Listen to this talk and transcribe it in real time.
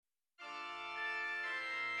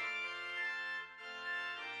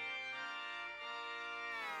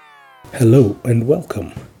Hello and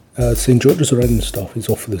welcome. St. George's Running Staff is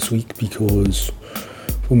off this week because,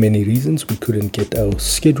 for many reasons, we couldn't get our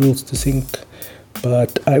schedules to sync.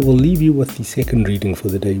 But I will leave you with the second reading for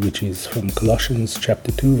the day, which is from Colossians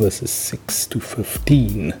chapter 2, verses 6 to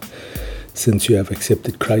 15. Since you have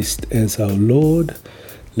accepted Christ as our Lord,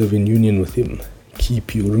 live in union with Him.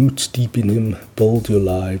 Keep your roots deep in Him, build your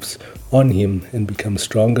lives on Him, and become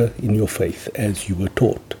stronger in your faith as you were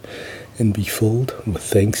taught, and be filled with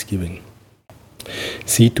thanksgiving.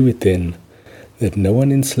 See to it then that no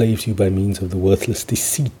one enslaves you by means of the worthless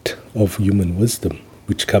deceit of human wisdom,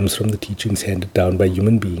 which comes from the teachings handed down by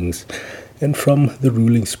human beings and from the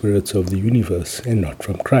ruling spirits of the universe, and not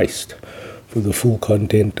from Christ. For the full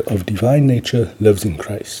content of divine nature lives in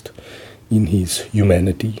Christ, in His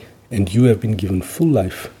humanity, and you have been given full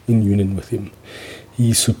life in union with Him.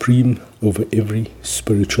 He is supreme over every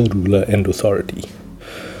spiritual ruler and authority.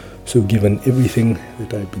 So given everything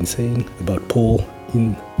that I've been saying about Paul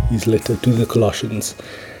in his letter to the Colossians,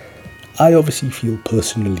 I obviously feel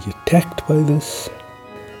personally attacked by this,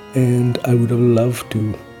 and I would have loved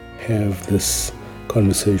to have this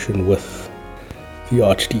conversation with the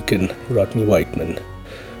Archdeacon Rodney Whiteman.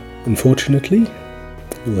 Unfortunately,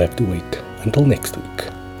 you'll have to wait until next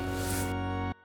week.